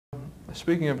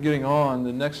Speaking of getting on,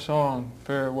 the next song,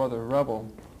 Fairweather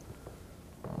Rebel,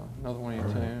 another one of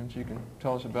your tunes. You can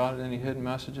tell us about it. Any hidden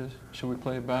messages? Should we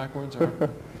play it backwards? Or?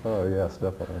 Oh, yes,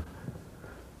 definitely.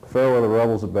 Fairweather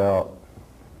Rebel's about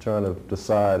trying to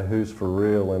decide who's for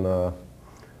real in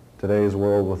today's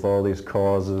world with all these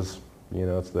causes. You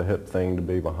know, it's the hip thing to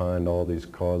be behind all these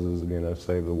causes, you know,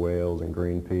 save the whales and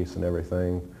Greenpeace and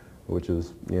everything, which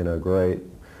is, you know, great.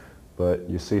 But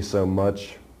you see so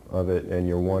much of it and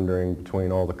you're wondering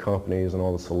between all the companies and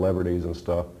all the celebrities and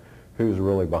stuff, who's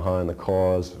really behind the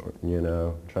cause, you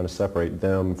know, trying to separate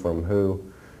them from who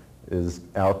is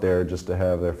out there just to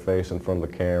have their face in front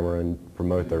of the camera and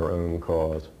promote their own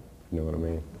cause. You know what I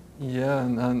mean? Yeah,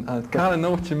 and I kind of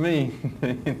know what you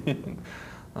mean.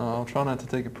 I'll try not to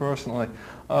take it personally.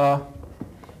 Are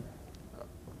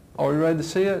we ready to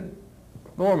see it?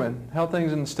 Norman, how are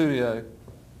things in the studio?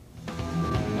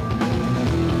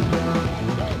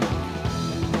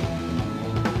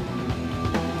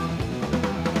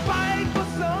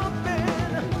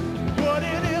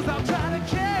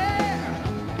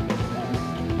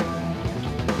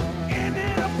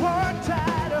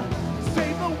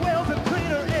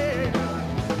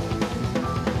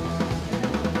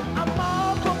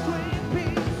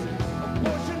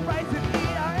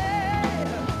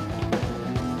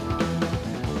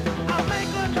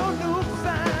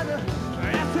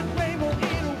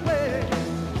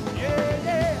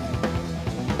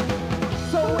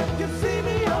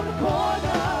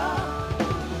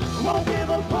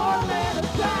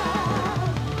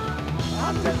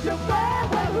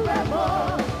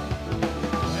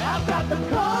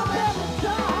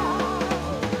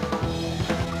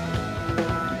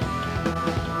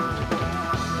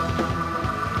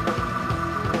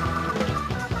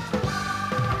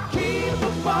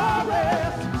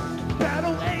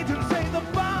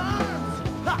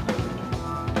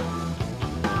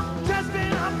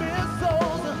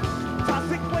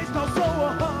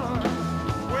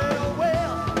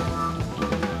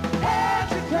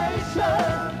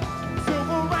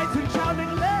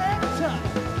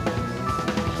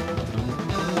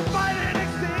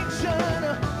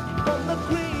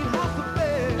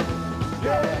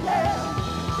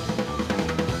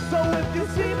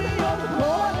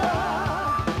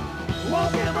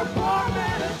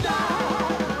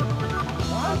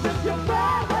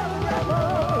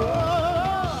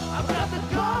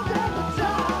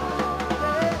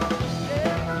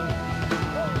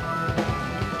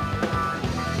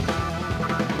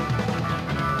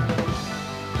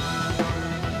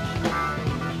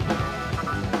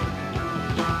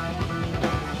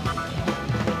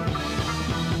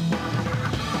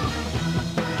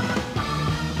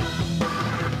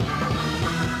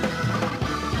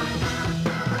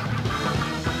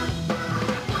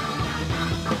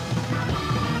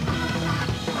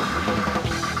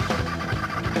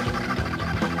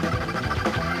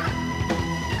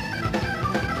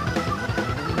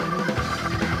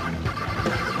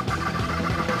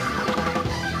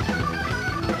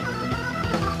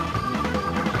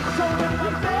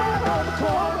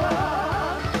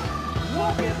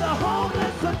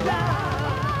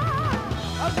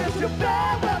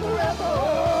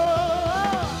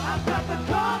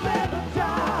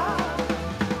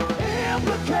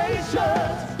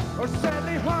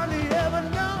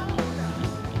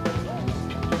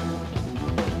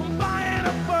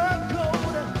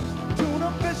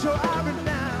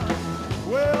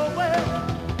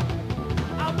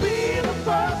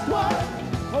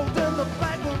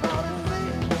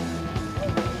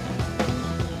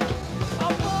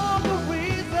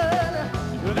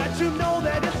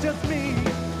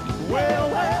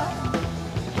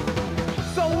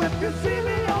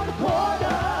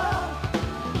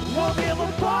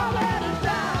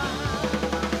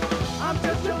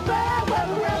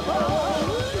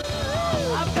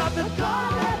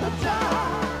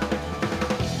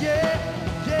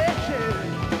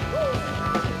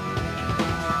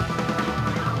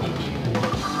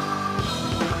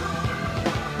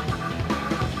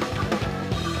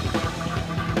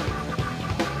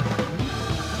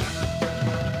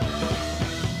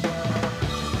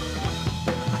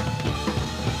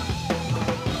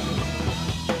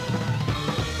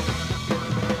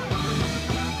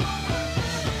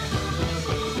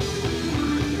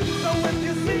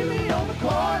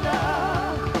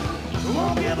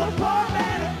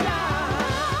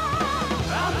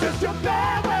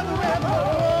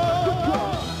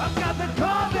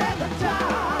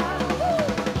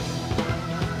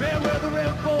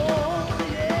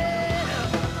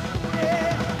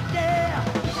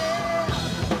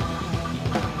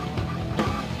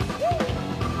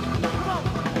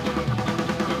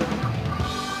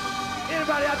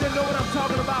 Anybody out there know what I'm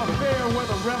talking about?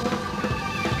 Fairweather Rebel.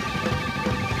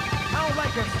 I don't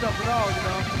like that stuff at all, you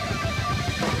know.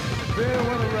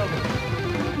 Fairweather Rebel.